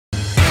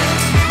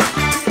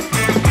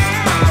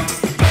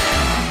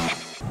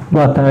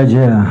Boa tarde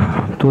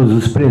a todos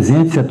os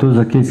presentes e a todos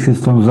aqueles que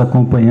estão nos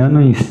acompanhando,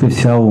 em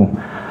especial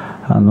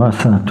a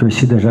nossa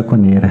torcida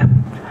jaconeira.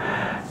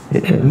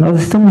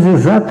 Nós estamos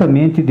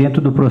exatamente dentro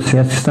do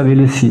processo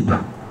estabelecido.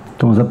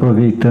 Estamos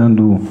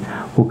aproveitando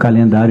o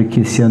calendário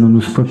que esse ano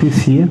nos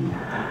propicia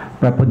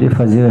para poder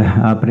fazer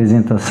a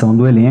apresentação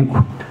do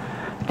elenco.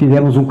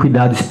 Tivemos um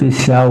cuidado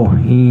especial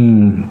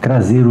em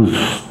trazer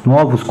os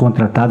novos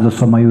contratados, a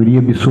sua maioria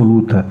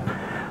absoluta,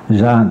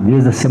 já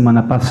desde a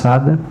semana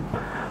passada,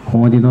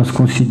 onde nós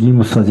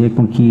conseguimos fazer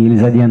com que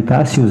eles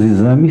adiantassem os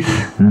exames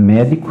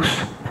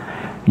médicos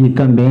e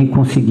também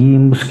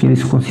conseguimos que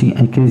eles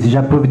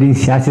já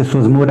providenciassem as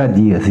suas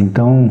moradias.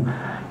 Então,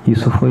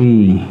 isso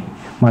foi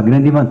uma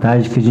grande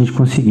vantagem que a gente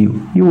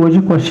conseguiu. E hoje,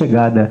 com a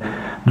chegada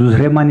dos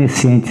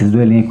remanescentes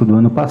do elenco do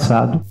ano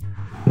passado,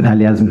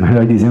 aliás,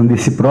 melhor dizendo,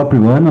 desse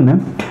próprio ano, né?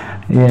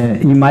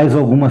 E mais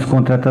algumas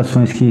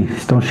contratações que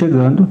estão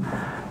chegando,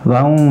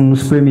 vão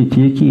nos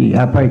permitir que,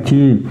 a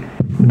partir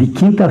de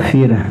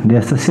quinta-feira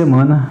desta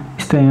semana,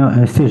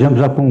 estejamos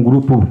já com um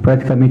grupo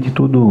praticamente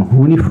todo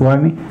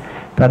uniforme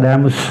para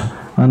darmos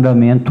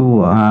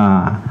andamento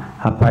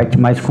à parte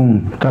mais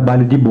com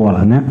trabalho de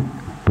bola, né?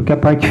 Porque a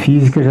parte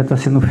física já está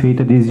sendo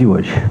feita desde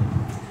hoje.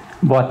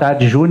 Boa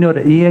tarde,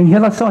 Júnior. E em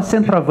relação a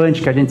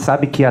centroavante, que a gente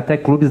sabe que até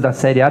clubes da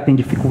Série A têm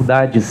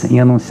dificuldades em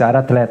anunciar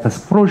atletas,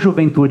 pro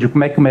Juventude,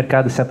 como é que o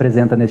mercado se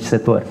apresenta neste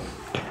setor?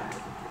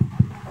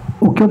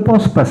 O que eu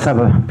posso passar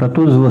para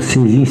todos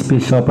vocês, em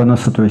especial para a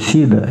nossa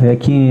torcida, é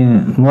que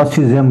nós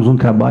fizemos um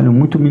trabalho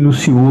muito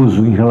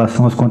minucioso em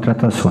relação às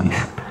contratações.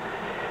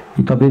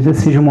 E talvez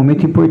esse seja um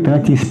momento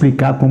importante em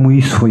explicar como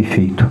isso foi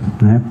feito,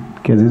 né?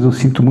 Porque às vezes eu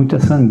sinto muito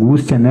essa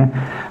angústia, né?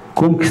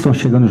 Como que estão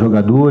chegando os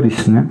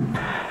jogadores, né?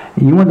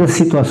 E uma das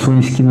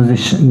situações que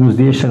nos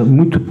deixa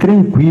muito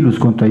tranquilos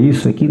quanto a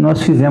isso é que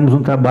nós fizemos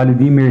um trabalho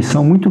de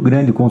imersão muito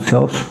grande com o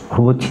Celso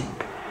Rotti.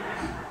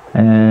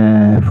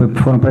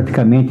 Foram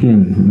praticamente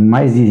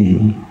mais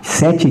de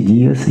 7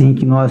 dias em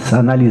que nós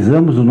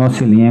analisamos o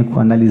nosso elenco,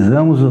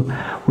 analisamos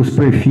os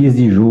perfis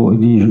de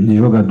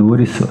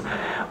jogadores,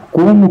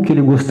 como que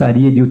ele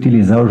gostaria de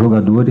utilizar os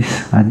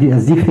jogadores,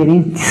 as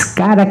diferentes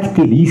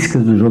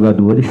características dos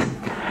jogadores,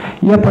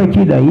 e a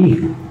partir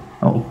daí,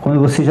 quando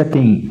você já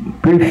tem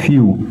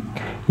perfil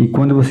e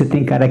quando você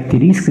tem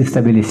características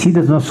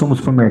estabelecidas, nós somos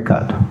para o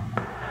mercado.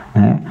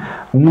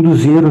 Um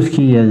dos erros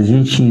que a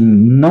gente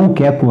não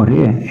quer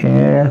correr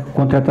é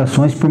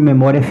contratações por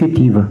memória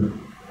afetiva.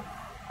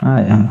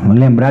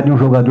 Lembrar de um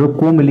jogador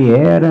como ele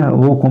era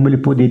ou como ele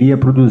poderia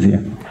produzir.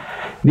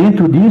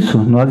 Dentro disso,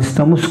 nós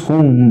estamos com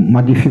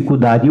uma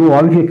dificuldade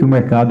óbvia que o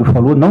mercado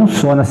falou, não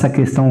só nessa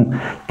questão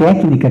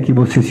técnica que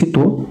você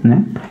citou,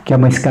 né, que é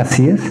uma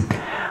escassez,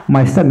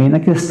 mas também na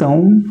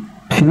questão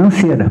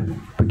financeira.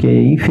 Porque,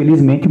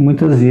 infelizmente,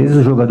 muitas vezes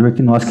o jogador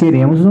que nós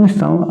queremos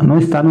não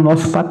está no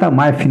nosso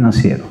patamar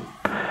financeiro.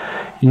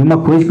 E uma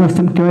coisa que nós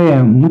temos que ter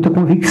é muita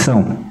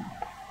convicção.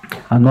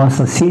 A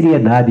nossa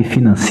seriedade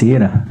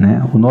financeira,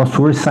 né, o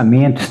nosso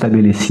orçamento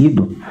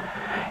estabelecido,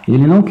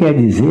 ele não quer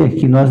dizer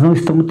que nós não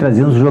estamos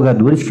trazendo os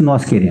jogadores que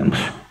nós queremos.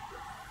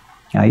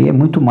 Aí é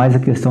muito mais a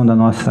questão da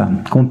nossa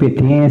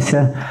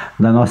competência,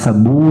 da nossa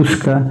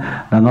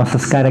busca, das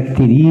nossas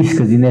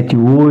características de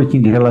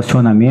networking, de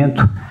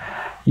relacionamento.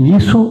 E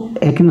isso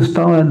é que nos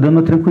está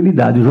dando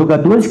tranquilidade. Os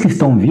jogadores que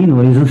estão vindo,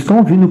 eles não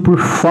estão vindo por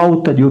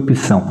falta de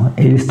opção,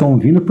 eles estão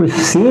vindo por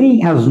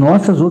serem as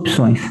nossas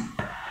opções.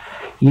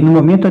 E no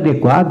momento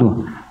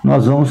adequado,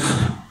 nós vamos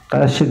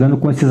estar chegando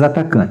com esses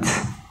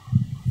atacantes.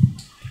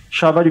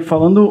 Chave,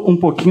 falando um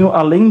pouquinho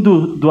além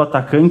do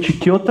atacante,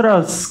 que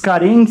outras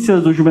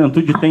carências do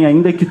Juventude tem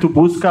ainda que tu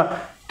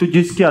busca? Tu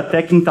disse que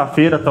até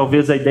quinta-feira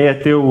talvez a ideia é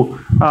ter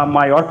a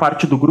maior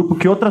parte do grupo.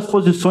 Que outras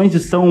posições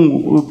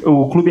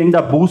o clube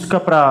ainda busca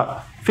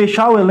para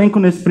fechar o elenco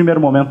nesse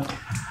primeiro momento?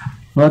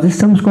 Nós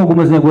estamos com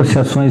algumas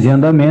negociações em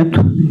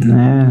andamento,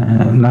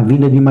 né, na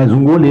vinda de mais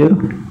um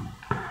goleiro,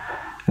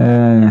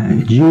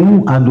 de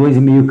 1 a 2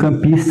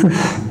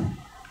 meio-campistas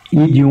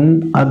e de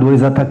 1 a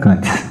 2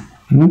 atacantes.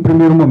 No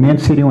primeiro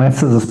momento seriam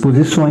essas as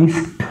posições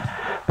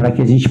para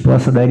que a gente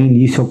possa dar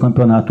início ao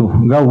Campeonato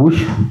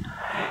Gaúcho.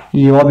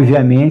 E,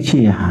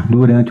 obviamente,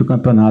 durante o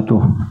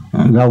Campeonato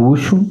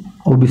Gaúcho,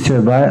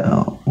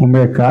 observar o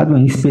mercado,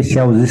 em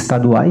especial os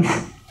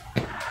estaduais,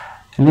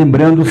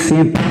 lembrando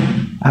sempre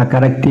a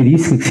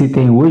característica que se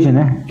tem hoje,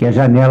 né, que a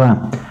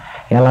janela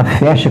ela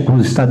fecha com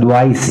os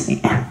estaduais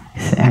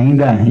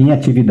ainda em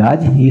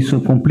atividade, isso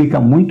complica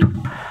muito,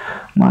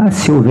 mas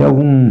se houver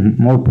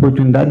alguma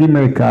oportunidade de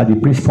mercado e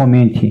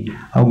principalmente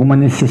alguma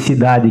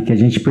necessidade que a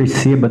gente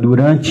perceba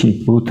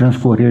durante o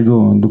transcorrer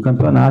do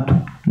campeonato,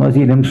 nós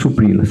iremos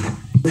supri-las.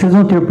 Vocês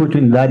vão ter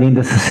oportunidade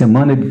ainda essa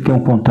semana de ter um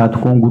contato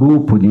com o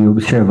grupo, de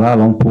observar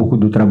lá um pouco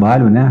do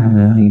trabalho,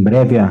 né? Em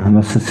breve a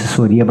nossa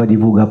assessoria vai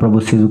divulgar para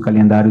vocês o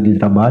calendário de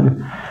trabalho,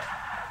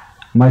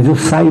 mas eu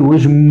saio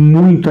hoje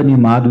muito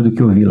animado do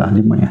que eu vi lá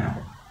de manhã.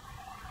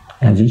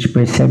 A gente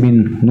percebe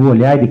no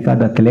olhar de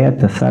cada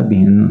atleta,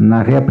 sabe,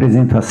 na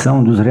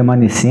reapresentação dos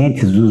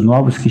remanescentes, dos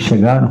novos que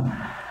chegaram,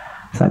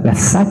 sabe, a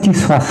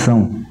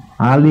satisfação,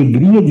 a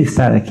alegria de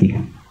estar aqui.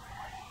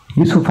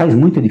 Isso faz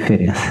muita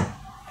diferença.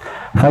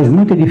 Faz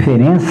muita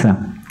diferença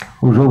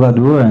o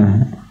jogador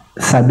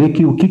saber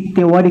que o que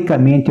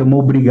teoricamente é uma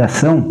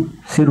obrigação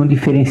ser um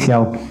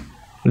diferencial.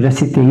 Eu já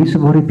citei isso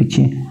e vou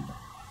repetir.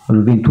 A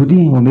Juventude,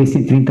 o mês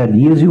tem 30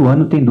 dias e o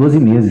ano tem 12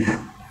 meses.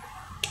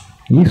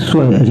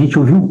 Isso a gente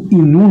ouviu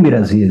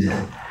inúmeras vezes.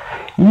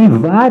 E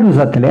vários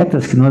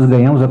atletas que nós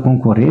ganhamos a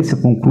concorrência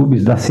com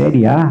clubes da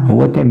Série A,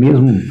 ou até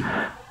mesmo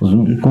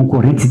os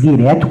concorrentes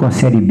direto com a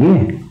Série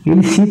B,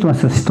 eles citam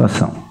essa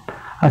situação.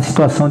 A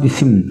situação de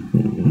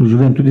o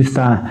Juventude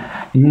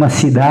estar em uma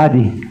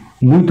cidade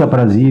muito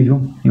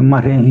aprazível,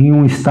 em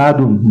um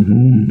estado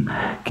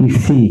que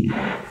se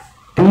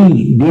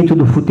tem dentro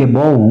do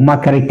futebol uma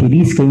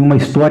característica e uma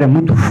história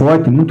muito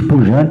forte, muito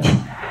pujante,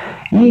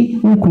 e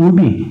um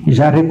clube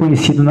já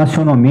reconhecido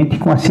nacionalmente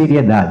com a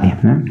seriedade,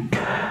 né?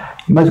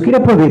 Mas eu queria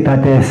aproveitar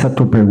até essa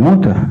tua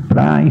pergunta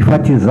para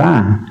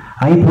enfatizar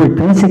a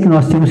importância que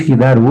nós temos que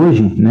dar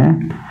hoje, né,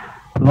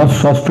 para o nosso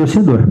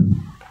sócio-torcedor.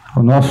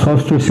 O nosso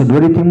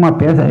sócio-torcedor ele tem uma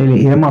peça,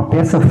 ele é uma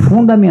peça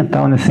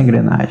fundamental nessa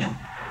engrenagem.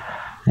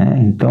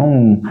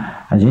 Então,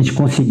 a gente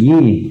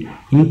conseguir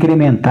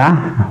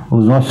incrementar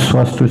os nossos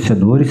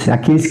sócios-torcedores,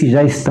 aqueles que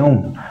já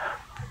estão,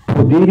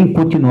 poderem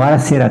continuar a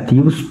ser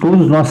ativos.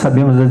 Todos nós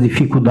sabemos das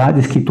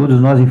dificuldades que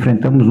todos nós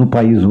enfrentamos no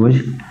país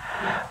hoje,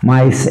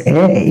 mas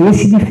é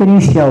esse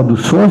diferencial do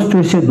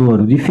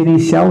sócio-torcedor, o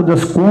diferencial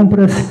das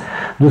compras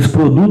dos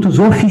produtos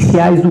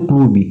oficiais do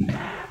clube.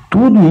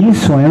 Tudo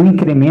isso é um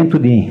incremento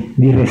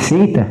de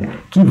receita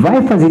que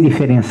vai fazer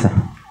diferença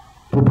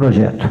para o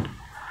projeto.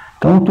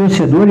 Então, o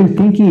torcedor ele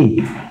tem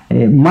que,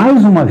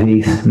 mais uma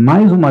vez,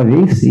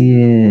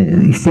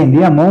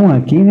 estender a mão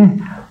aqui, né,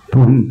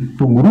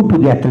 para o grupo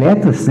de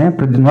atletas, né,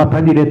 para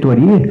a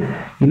diretoria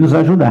e nos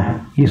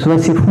ajudar. Isso vai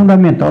ser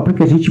fundamental para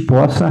que a gente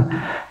possa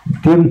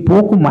ter um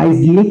pouco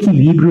mais de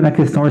equilíbrio na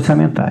questão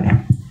orçamentária.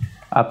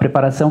 A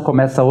preparação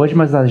começa hoje,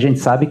 mas a gente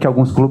sabe que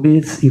alguns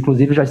clubes,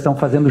 inclusive, já estão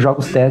fazendo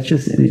jogos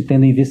testes,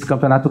 tendo em vista o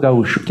Campeonato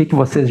Gaúcho. O que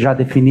vocês já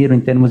definiram em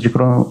termos de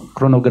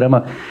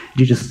cronograma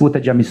de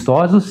disputa de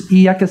amistosos?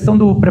 E a questão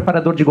do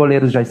preparador de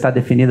goleiros já está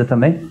definida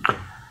também?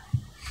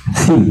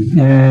 Sim.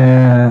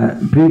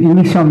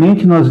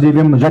 Inicialmente, nós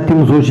já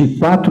temos hoje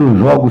 4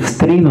 jogos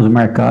treinos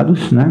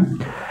marcados, né?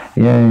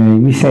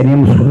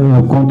 Iniciaremos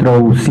contra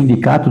o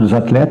Sindicato dos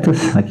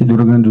Atletas, aqui do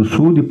Rio Grande do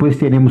Sul, depois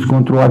teremos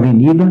contra o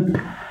Avenida,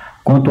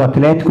 contra o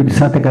Atlético de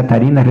Santa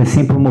Catarina,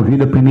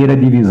 recém-promovido à primeira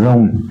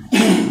divisão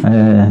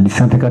de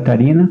Santa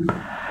Catarina,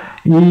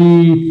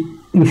 e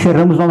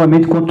encerramos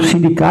novamente contra o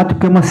Sindicato,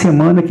 que é uma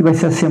semana que vai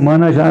ser a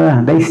semana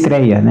já da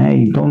estreia, né?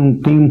 Então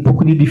tem um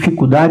pouco de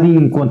dificuldade em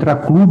encontrar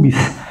clubes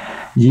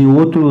de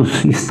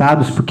outros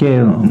estados, porque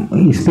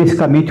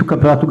especificamente o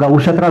Campeonato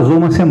Gaúcho atrasou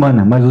uma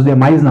semana, mas os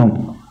demais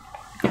não.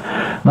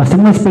 Nós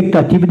temos uma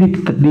expectativa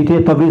de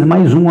ter talvez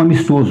mais um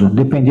amistoso,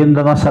 dependendo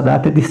da nossa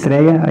data de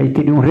estreia. Aí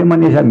teria um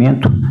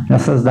remanejamento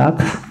nessas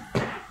datas,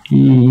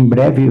 e em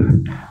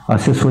breve a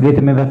assessoria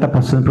também vai estar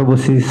passando para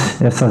vocês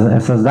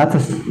essas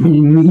datas.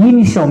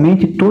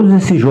 Inicialmente todos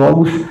esses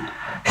jogos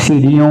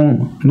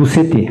seriam no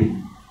CT,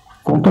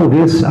 com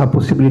talvez a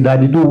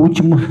possibilidade do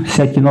último,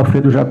 se aqui no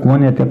Alfredo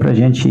Jaconi, até para a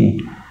gente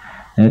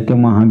ter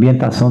uma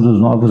ambientação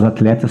dos novos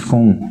atletas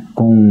com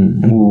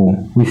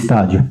o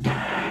estádio.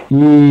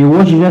 E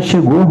hoje já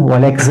chegou o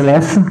Alex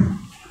Lessa,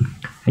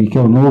 que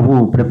é o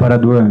novo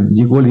preparador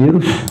de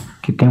goleiros,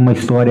 que tem uma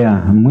história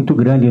muito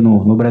grande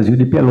no Brasil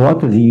de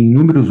Pelotas e em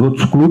inúmeros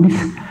outros clubes,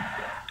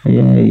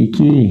 e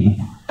que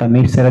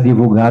também será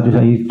divulgado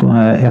aí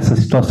essa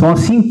situação,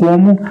 assim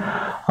como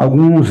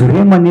alguns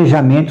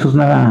remanejamentos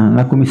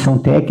na comissão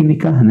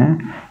técnica, né,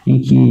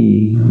 em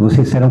que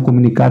vocês serão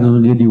comunicados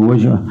no dia de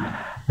hoje,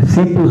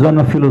 sempre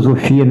usando a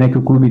filosofia, né, que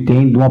o clube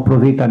tem de um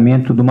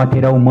aproveitamento do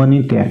material humano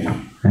interno.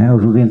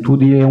 O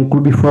Juventude é um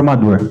clube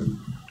formador,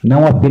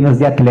 não apenas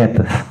de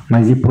atletas,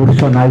 mas de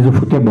profissionais do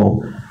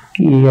futebol.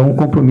 E é um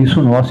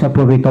compromisso nosso em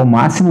aproveitar o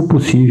máximo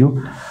possível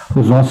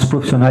os nossos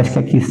profissionais que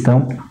aqui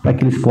estão, para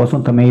que eles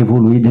possam também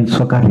evoluir dentro de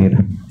sua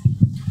carreira.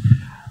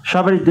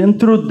 Chave,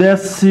 dentro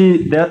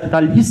da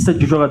lista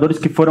de jogadores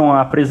que foram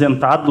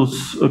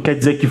apresentados, quer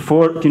dizer,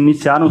 que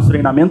iniciaram os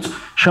treinamentos,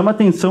 chama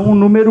atenção um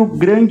número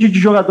grande de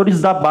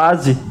jogadores da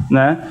base,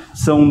 né?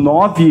 São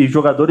 9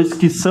 jogadores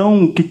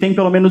que têm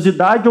pelo menos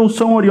idade ou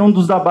são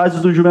oriundos da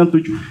base do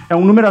Juventude. É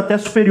um número até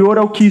superior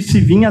ao que se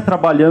vinha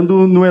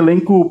trabalhando no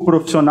elenco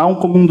profissional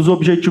como um dos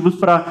objetivos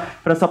para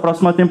essa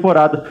próxima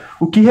temporada.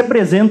 O que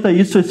representa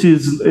isso,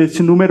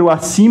 esse número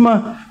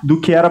acima do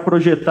que era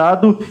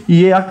projetado,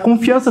 e a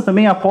confiança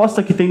também, a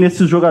aposta que tem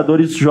nesses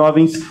jogadores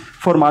jovens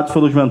formados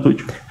pelo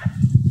Juventude?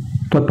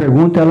 Tua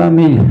pergunta ela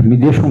me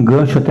deixa um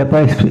gancho até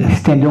para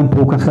estender um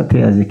pouco essa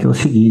tese, que é o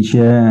seguinte: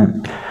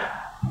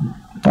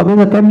 talvez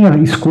até a minha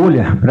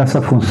escolha para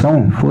essa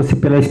função fosse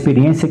pela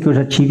experiência que eu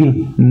já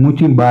tive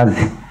muito em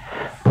base,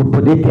 por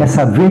poder ter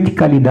essa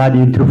verticalidade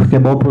entre o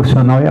futebol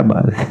profissional e a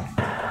base.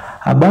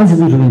 A base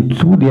do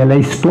Juventude ela é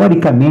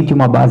historicamente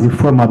uma base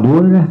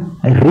formadora,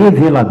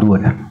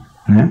 reveladora,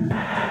 né?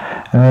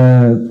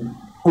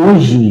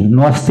 Hoje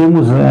nós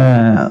temos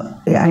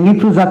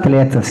entre os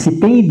atletas que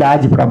têm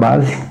idade para a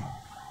base,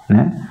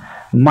 né,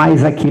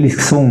 mais aqueles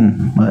que são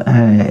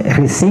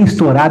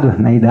recém-estourados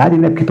na idade,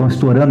 né, porque estão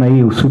estourando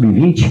aí o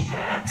sub-20,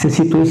 você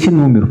citou esse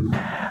número.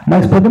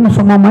 Mas podemos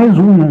somar mais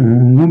um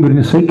número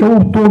nisso aí, que é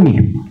o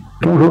Tommy,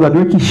 que é um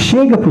jogador que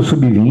chega para o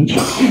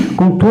sub-20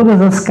 com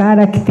todas as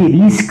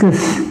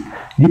características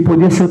de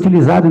poder ser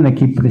utilizado na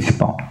equipe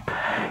principal.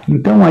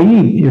 Então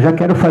aí eu já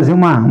quero fazer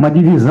uma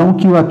divisão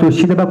que a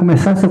torcida vai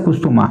começar a se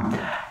acostumar.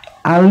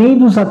 Além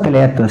dos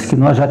atletas que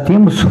nós já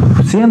temos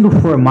sendo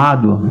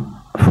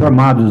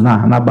formados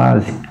na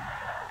base,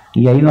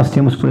 e aí nós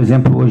temos, por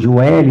exemplo, hoje o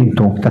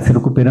Wellington, que está se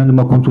recuperando de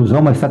uma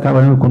contusão, mas está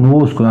trabalhando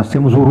conosco. Nós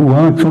temos o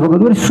Juan, que são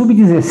jogadores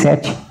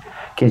sub-17,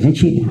 que a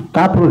gente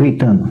está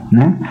aproveitando,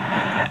 né?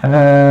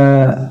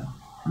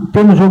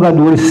 Temos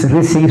jogadores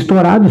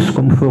recém-estourados,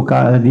 como foi o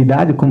caso de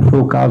idade, como foi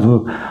o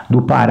caso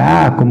do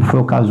Pará, como foi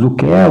o caso do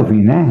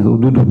Kelvin, né? Do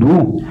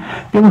Dudu.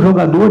 Temos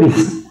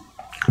jogadores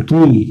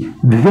que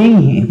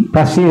vêm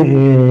para ser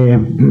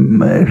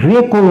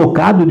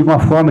recolocado de uma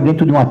forma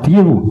dentro de um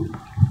ativo,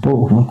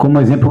 como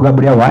exemplo o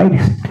Gabriel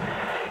Aires.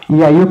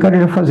 E aí eu quero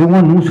já fazer um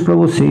anúncio para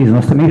vocês.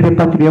 Nós também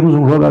repatriamos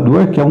um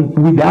jogador, que é um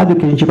cuidado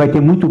que a gente vai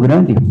ter muito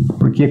grande,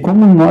 porque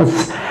como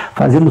nós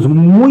fazemos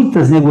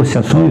muitas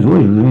negociações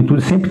hoje, o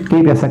Juventude sempre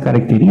teve essa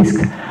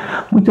característica,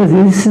 muitas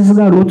vezes esses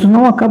garotos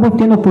não acabam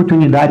tendo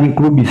oportunidade em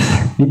clubes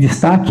de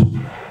destaque,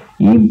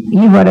 e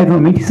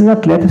invariavelmente esses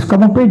atletas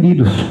ficavam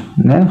perdidos,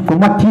 né,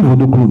 como ativo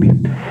do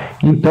clube.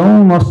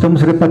 Então nós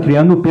estamos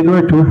repatriando o Pedro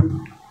Arthur,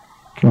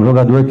 que é um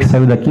jogador que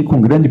saiu daqui com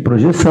grande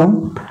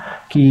projeção,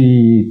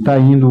 que está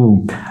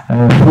indo,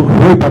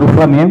 foi para o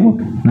Flamengo,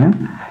 né?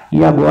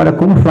 E agora,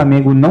 como o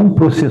Flamengo não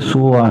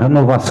processou a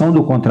renovação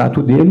do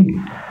contrato dele,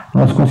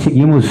 nós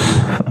conseguimos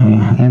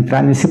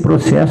entrar nesse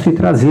processo e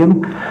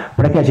trazê-lo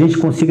para que a gente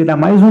consiga dar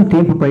mais um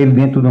tempo para ele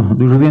dentro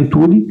do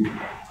Juventude.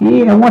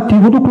 E é um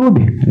ativo do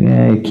clube,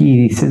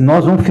 que se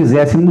nós não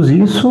fizéssemos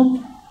isso,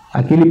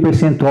 aquele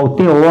percentual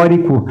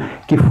teórico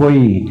que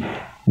foi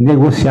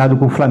negociado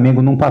com o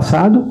Flamengo no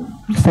passado,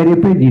 estaria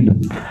perdido.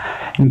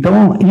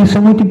 Então, isso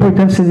é muito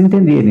importante vocês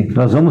entenderem.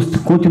 Nós vamos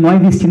continuar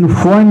investindo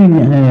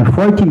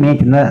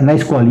fortemente na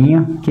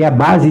escolinha, que é a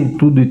base de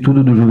tudo e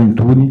tudo do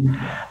Juventude,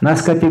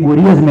 nas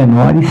categorias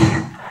menores.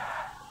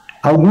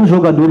 Alguns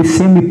jogadores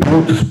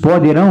semi-prontos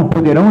poderão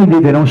e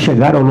deverão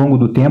chegar ao longo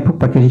do tempo,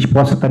 para que a gente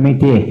possa também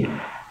ter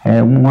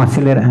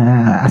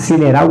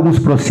acelerar alguns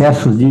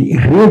processos de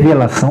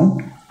revelação.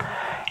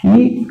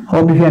 E,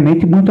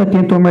 obviamente, muito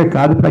atento ao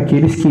mercado para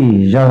aqueles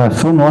que já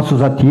são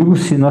nossos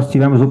ativos. Se nós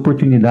tivermos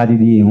oportunidade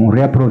de um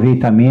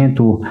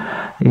reaproveitamento,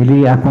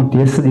 ele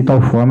aconteça de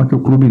tal forma que o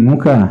clube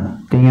nunca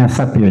tenha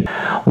essa perda.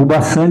 O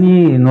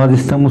Bassani, nós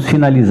estamos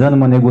finalizando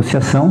uma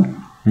negociação,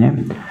 né?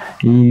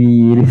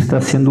 E ele está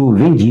sendo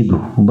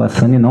vendido. O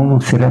Bassani não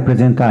se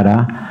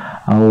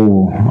representará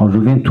ao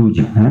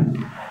Juventude, né?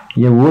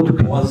 E o outro,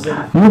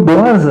 e o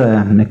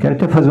Bosa, quero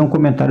até fazer um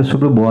comentário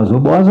sobre o Bosa. O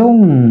Bosa é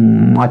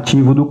um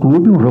ativo do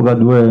clube, um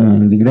jogador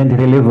de grande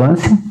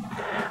relevância.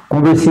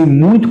 Conversei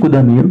muito com o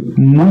Danilo,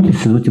 muito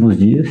esses últimos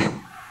dias.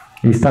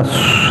 Ele está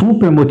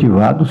super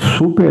motivado,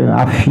 super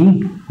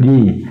afim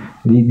de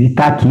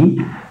estar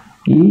aqui.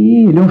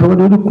 E ele é um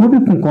jogador do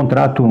clube com um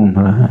contrato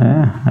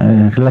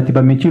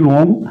relativamente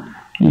longo.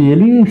 E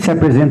ele se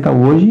apresenta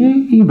hoje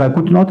e vai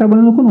continuar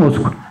trabalhando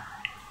conosco.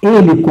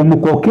 Ele, como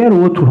qualquer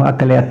outro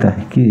atleta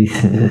que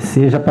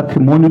seja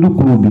patrimônio do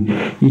clube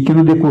e que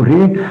no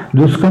decorrer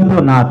dos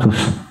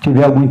campeonatos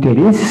tiver algum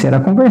interesse,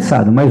 será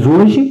conversado. Mas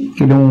hoje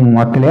ele é um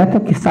atleta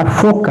que está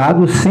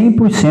focado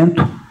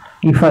 100%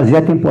 em fazer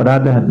a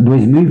temporada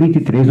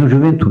 2023 no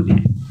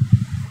Juventude.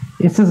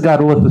 Esses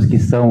garotos que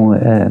estão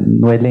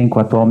no elenco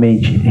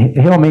atualmente,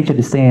 realmente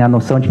eles têm a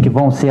noção de que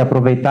vão ser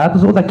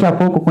aproveitados, ou daqui a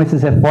pouco, com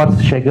esses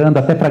reforços chegando,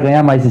 até para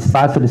ganhar mais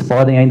espaço, eles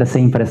podem ainda ser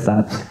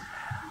emprestados?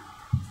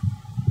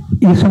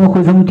 Isso é uma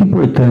coisa muito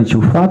importante.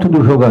 O fato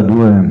do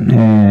jogador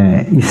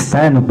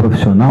estar no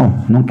profissional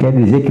não quer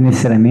dizer que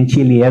necessariamente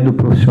ele é do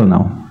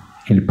profissional.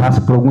 Ele passa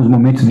por alguns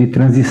momentos de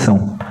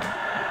transição.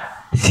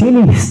 Se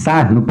ele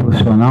está no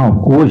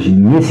profissional hoje,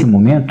 nesse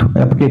momento,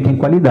 é porque ele tem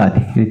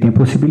qualidade, ele tem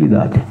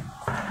possibilidade.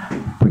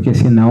 Porque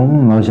senão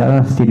nós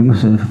já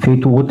teríamos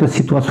feito outras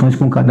situações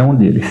com cada um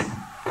deles.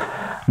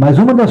 Mas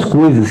uma das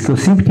coisas que eu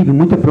sempre tive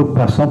muita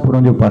preocupação por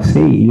onde eu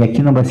passei, e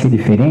aqui não vai ser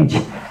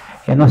diferente,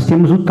 nós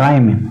temos o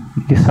time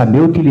de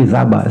saber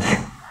utilizar a base.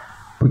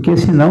 Porque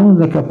senão,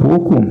 daqui a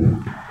pouco,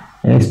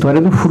 é a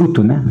história do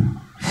fruto, né?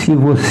 Se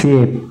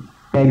você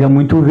pega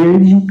muito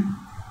verde,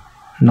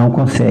 não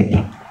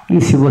consegue.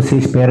 E se você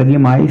espera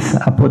demais,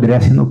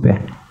 apodrece no pé.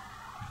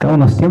 Então,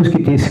 nós temos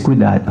que ter esse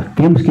cuidado,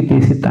 temos que ter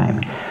esse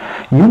time.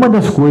 E uma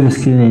das coisas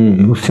que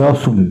o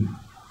Celso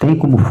tem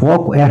como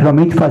foco é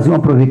realmente fazer um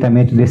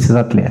aproveitamento desses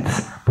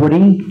atletas.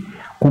 Porém,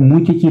 com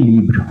muito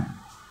equilíbrio,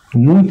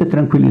 muita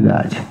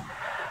tranquilidade.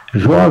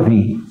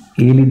 Jovem,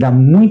 ele dá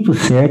muito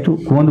certo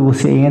quando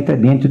você entra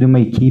dentro de uma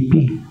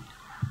equipe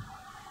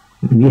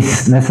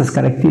nessas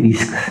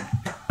características.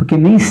 Porque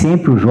nem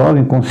sempre o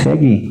jovem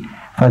consegue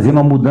fazer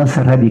uma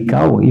mudança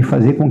radical e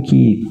fazer com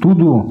que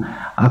tudo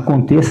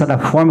aconteça da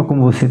forma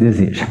como você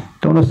deseja.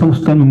 Então nós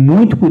estamos tendo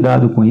muito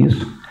cuidado com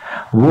isso.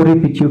 Vou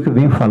repetir o que eu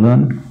venho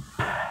falando.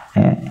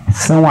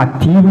 São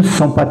ativos,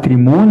 são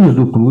patrimônios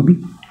do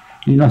clube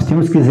e nós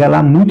temos que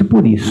zelar muito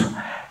por isso.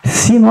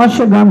 Se nós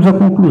chegarmos à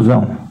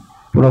conclusão,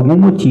 por algum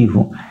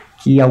motivo,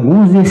 que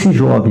alguns desses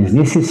jovens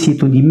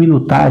necessitam de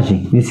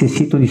minutagem,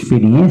 necessitam de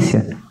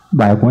experiência,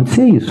 vai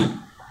acontecer isso.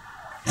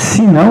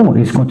 Se não,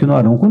 eles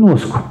continuarão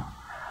conosco.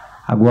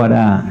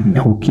 Agora,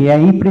 o que é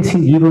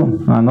imprescindível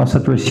na nossa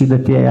torcida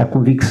ter a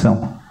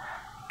convicção.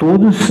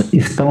 Todos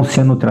estão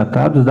sendo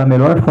tratados da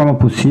melhor forma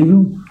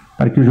possível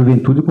para que o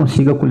Juventude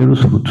consiga colher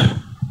os frutos.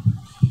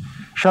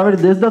 Chave,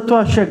 desde a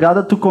tua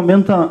chegada, tu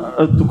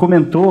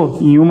comentou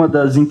em uma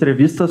das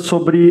entrevistas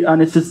sobre a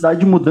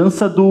necessidade de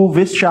mudança do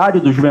vestiário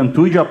do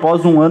Juventude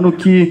após um ano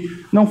que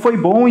não foi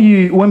bom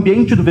e o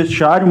ambiente do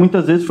vestiário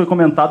muitas vezes foi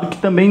comentado que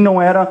também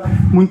não era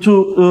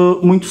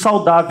muito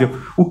saudável.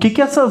 O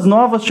que essas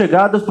novas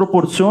chegadas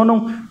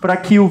proporcionam para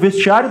que o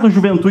vestiário do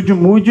Juventude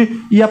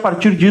mude e a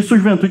partir disso o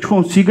Juventude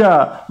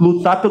consiga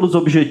lutar pelos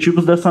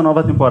objetivos dessa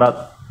nova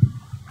temporada?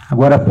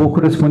 Agora há pouco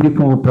eu respondi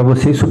para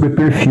vocês sobre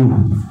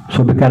perfil,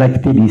 sobre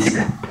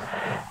característica.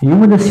 E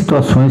uma das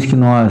situações que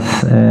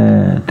nós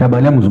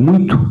trabalhamos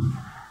muito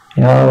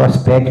é o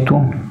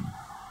aspecto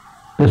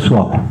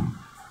pessoal.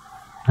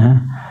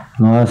 Né?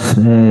 Nós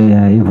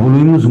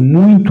evoluímos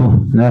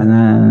muito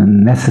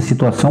nessa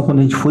situação quando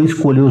a gente foi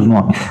escolher os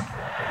nomes.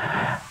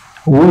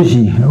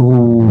 Hoje,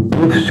 o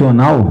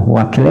profissional, o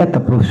atleta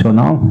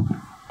profissional,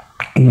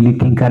 ele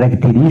tem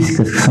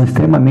características que são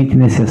extremamente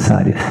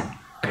necessárias.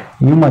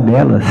 E uma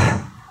delas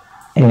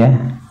é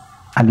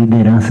a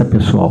liderança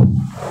pessoal.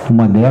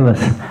 Uma delas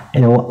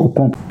é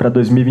para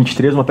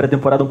 2023, uma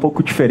pré-temporada um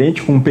pouco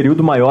diferente, com um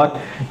período maior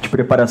de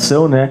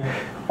preparação, né?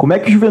 Como é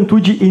que o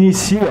Juventude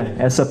inicia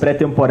essa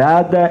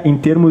pré-temporada em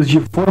termos de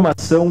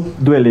formação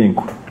do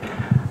elenco?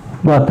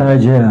 Boa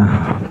tarde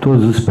a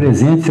todos os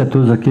presentes e a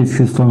todos aqueles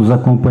que estão nos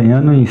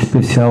acompanhando, em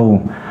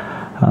especial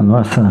a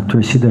nossa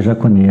torcida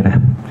jaconeira.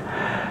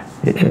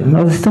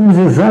 Nós estamos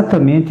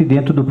exatamente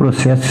dentro do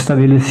processo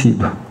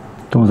estabelecido.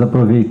 Estamos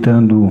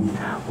aproveitando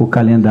o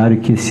calendário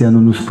que esse ano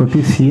nos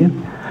propicia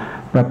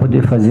para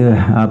poder fazer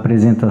a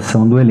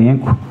apresentação do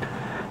elenco.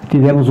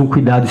 Tivemos um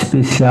cuidado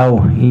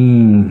especial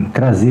em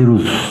trazer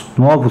os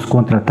novos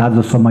contratados,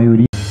 a sua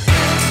maioria,